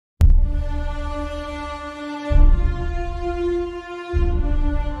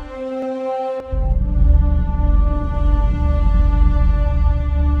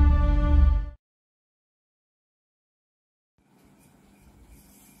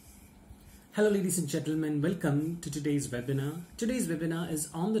Hello ladies and gentlemen, welcome to today's webinar. Today's webinar is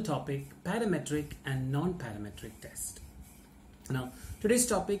on the topic parametric and non-parametric test. Now today's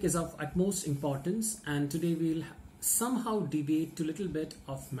topic is of utmost importance and today we'll somehow deviate to a little bit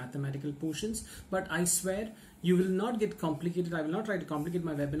of mathematical portions, but I swear you will not get complicated. I will not try to complicate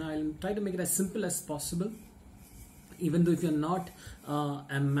my webinar. I'll try to make it as simple as possible. Even though if you're not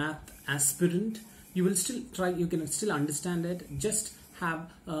a math aspirant, you can still understand it. Just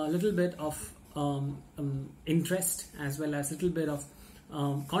have a little bit of interest as well as a little bit of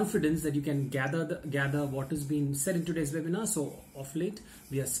confidence that you can gather what has been said in today's webinar. So of late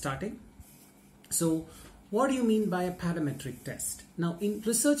we are starting. So what do you mean by a parametric test? Now in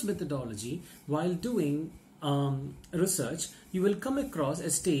research methodology, while doing research, you will come across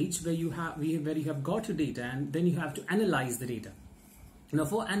a stage where you have got your data and then you have to analyze the data. Now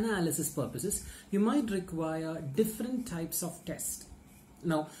for analysis purposes, you might require different types of tests.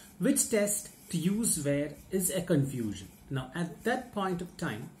 Now, which test to use where is a confusion. Now, at that point of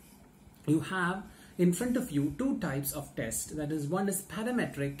time, you have in front of you two types of tests. That is, one is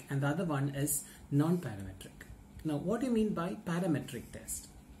parametric and the other one is non-parametric. Now, what do you mean by parametric test?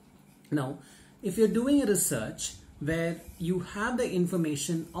 Now, if you're doing a research where you have the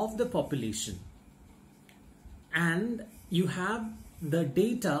information of the population and you have the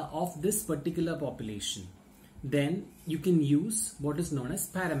data of this particular population, then you can use what is known as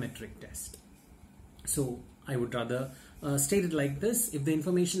parametric test. So I would rather state it like this: if the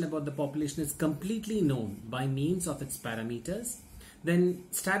information about the population is completely known by means of its parameters, then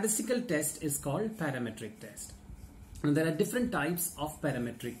statistical test is called parametric test. And there are different types of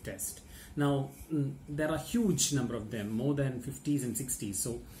parametric test. Now there are huge number of them, more than 50s and 60s.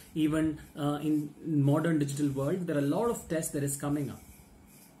 So even in modern digital world, there are a lot of tests that is coming up.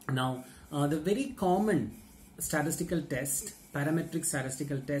 Now the very common statistical test, parametric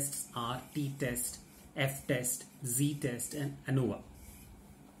statistical tests are t-test, f-test, z-test and ANOVA.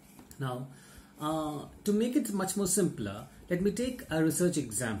 Now to make it much more simpler, let me take a research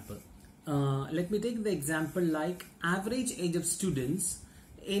example. Let me take the example like average age of students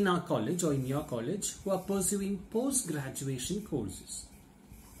in our college or in your college who are pursuing post-graduation courses.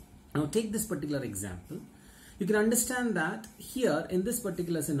 Now take this particular example. You can understand that here in this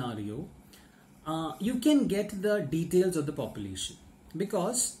particular scenario, you can get the details of the population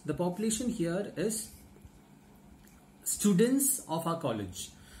because the population here is students of our college.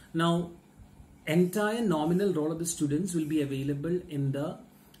 Now entire nominal roll of the students will be available in the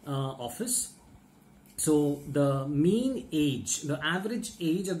office. So the mean age, the average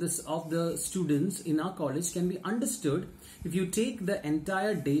age of the students in our college can be understood if you take the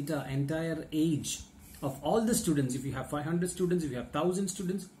entire data, entire age of all the students. If you have 500 students, if you have 1000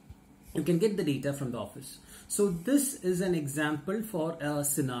 students, you can get the data from the office. So this is an example for a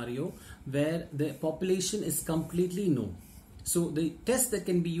scenario where the population is completely known. So the test that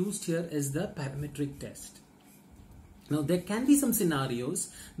can be used here is the parametric test. Now there can be some scenarios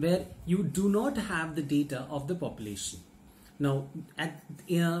where you do not have the data of the population. Now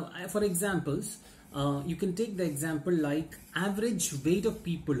for examples, you can take the example like average weight of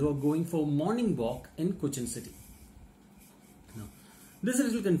people who are going for morning walk in Cochin City. Now this is a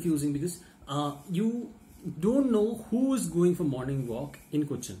little confusing because you don't know who is going for morning walk in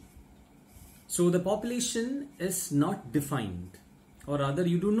Cochin. So the population is not defined, or rather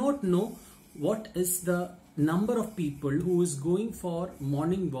you do not know what is the number of people who is going for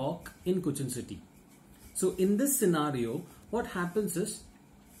morning walk in Cochin City. So in this scenario, what happens is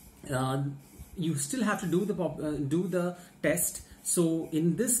you still have to do the test. So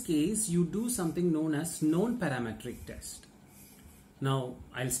in this case, you do something known as non-parametric test. Now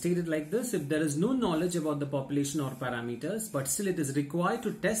I'll state it like this: if there is no knowledge about the population or parameters, but still it is required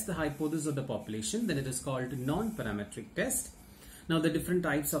to test the hypothesis of the population, then it is called non-parametric test. Now the different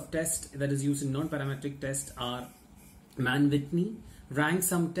types of test that is used in non-parametric test are Mann-Whitney,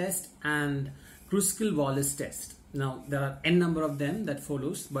 rank-sum test and Kruskal-Wallis test. Now there are n number of them that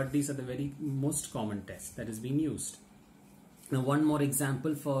follows, but these are the very most common tests that is being used. Now one more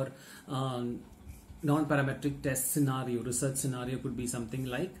example for non-parametric test scenario, research scenario could be something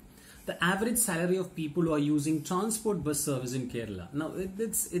like the average salary of people who are using transport bus service in Kerala. Now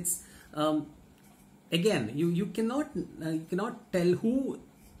again, you cannot tell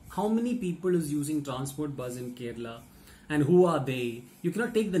how many people is using transport bus in Kerala and who are they. You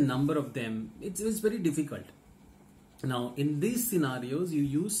cannot take the number of them. It's very difficult. Now in these scenarios, you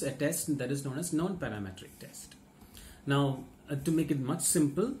use a test that is known as non-parametric test. Now to make it much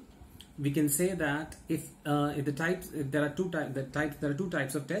simple, we can say that if there are two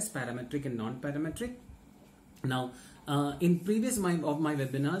types of tests, parametric and non-parametric. Now in previous of my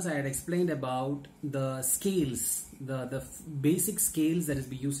webinars, I had explained about the scales, the basic scales that is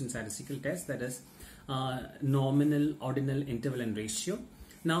be used in statistical tests, that is nominal, ordinal, interval and ratio.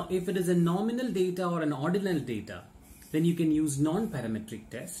 Now, if it is a nominal data or an ordinal data, then you can use non-parametric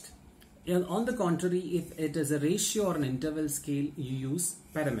test. On the contrary, if it is a ratio or an interval scale, you use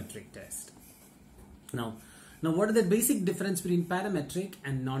parametric test. Now what is the basic difference between parametric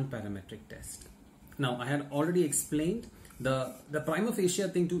and non-parametric test? Now, I had already explained the prima facie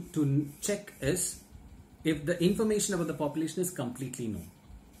thing to check is if the information about the population is completely known.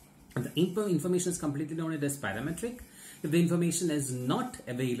 If the information is completely known, it is parametric. If the information is not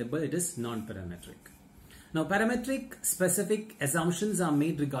available, it is non-parametric. Now, parametric specific assumptions are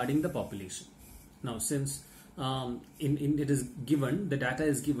made regarding the population. Now, since it is given, the data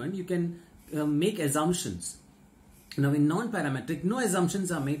is given, you can make assumptions. Now, in non-parametric, no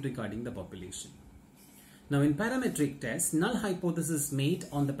assumptions are made regarding the population. Now, in parametric test, null hypothesis is made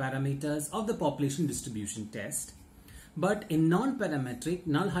on the parameters of the population distribution test. But in non-parametric,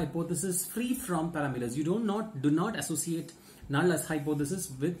 null hypothesis free from parameters. You do not associate null hypothesis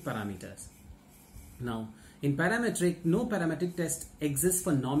with parameters. Now, in parametric, no parametric test exists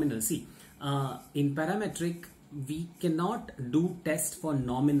for nominal. See, in parametric, we cannot do test for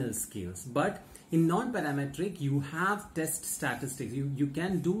nominal scales, but in non-parametric, you have test statistics. You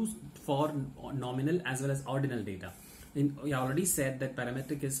can do for nominal as well as ordinal data. I already said that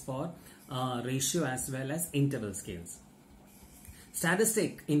parametric is for ratio as well as interval scales.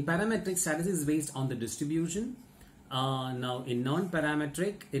 In parametric, statistics is based on the distribution. Now, in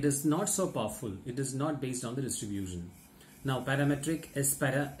non-parametric, it is not so powerful. It is not based on the distribution. Now, parametric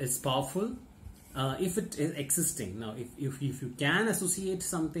is powerful if it is existing. Now, if you can associate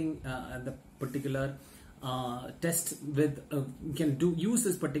something, the particular test with, use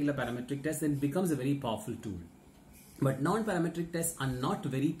this particular parametric test, then it becomes a very powerful tool. But non-parametric tests are not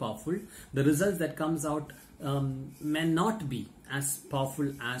very powerful. The results that comes out may not be as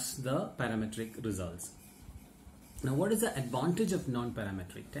powerful as the parametric results. Now, what is the advantage of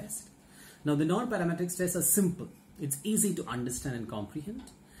non-parametric test? Now, the non-parametric tests are simple. It's easy to understand and comprehend.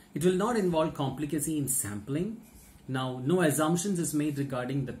 It will not involve complicacy in sampling. Now, no assumptions is made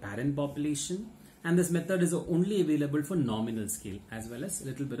regarding the parent population, and this method is only available for nominal scale as well as a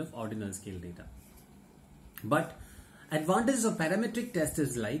little bit of ordinal scale data. But advantages of parametric test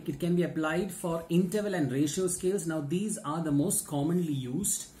is like it can be applied for interval and ratio scales. Now, these are the most commonly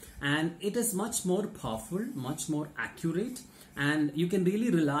used, and it is much more powerful, much more accurate, and you can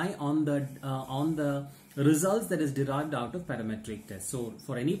really rely on the results that is derived out of parametric test. So,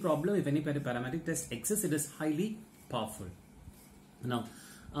 for any problem, if any parametric test exists, it is highly powerful. Now,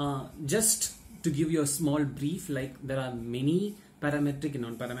 just to give you a small brief, like there are many parametric and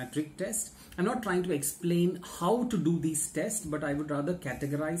non-parametric tests. I'm not trying to explain how to do these tests, but I would rather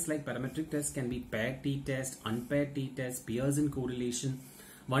categorize like parametric tests can be paired t-test, unpaired t-test, Pearson correlation,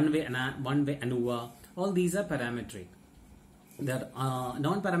 one-way ANOVA. All these are parametric. The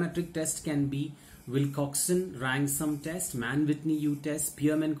non-parametric test can be Wilcoxon rank sum test, Mann-Whitney U test,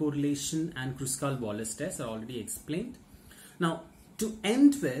 Spearman correlation, and Kruskal-Wallis test are already explained. Now, to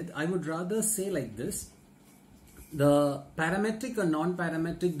end with, I would rather say like this. The parametric or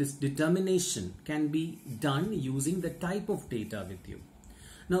non-parametric determination can be done using the type of data with you.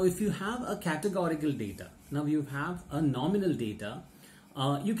 Now, if you have a categorical data, now you have a nominal data,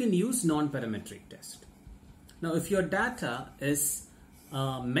 you can use non-parametric test. Now, if your data is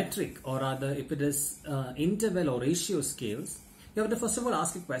metric, or rather if it is interval or ratio scales, you have to first of all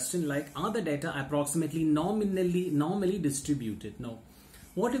ask a question like, are the data approximately normally distributed? Now,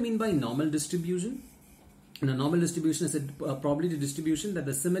 what do you mean by normal distribution? Now, normal distribution is a probability distribution that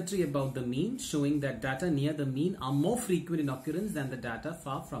the symmetry about the mean, showing that data near the mean are more frequent in occurrence than the data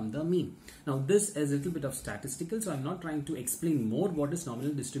far from the mean. Now, this is a little bit of statistical, so I'm not trying to explain more what is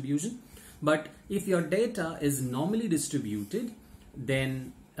nominal distribution. But if your data is normally distributed,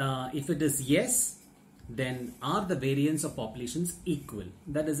 then if it is yes, then are the variance of populations equal?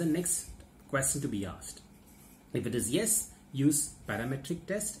 That is the next question to be asked. If it is yes, use parametric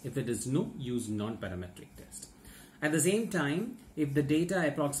test. If it is no, use non-parametric test. At the same time, if the data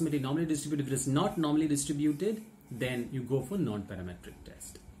approximately normally distributed, if it is not normally distributed, then you go for non-parametric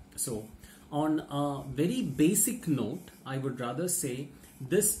test. So, on a very basic note, I would rather say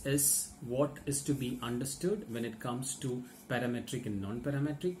this is what is to be understood when it comes to parametric and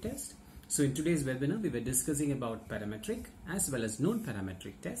non-parametric test. So, in today's webinar, we were discussing about parametric as well as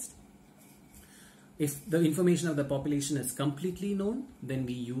non-parametric test. If the information of the population is completely known, then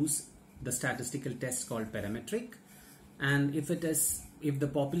we use the statistical test called parametric. And if it is if the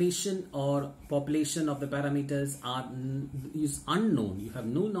population or population of the parameters is unknown, you have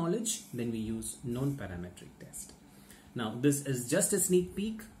no knowledge, then we use non-parametric test. Now this is just a sneak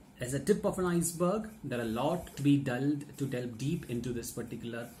peek. As a tip of an iceberg, there are a lot to be delve deep into this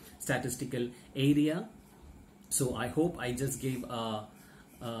particular statistical area. So I hope I just gave a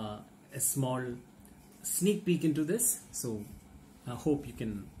small sneak peek into this. So I hope you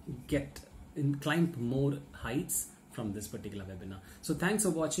can climb more heights from this particular webinar. So thanks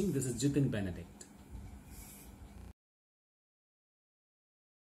for watching. This is Jithin Benedict.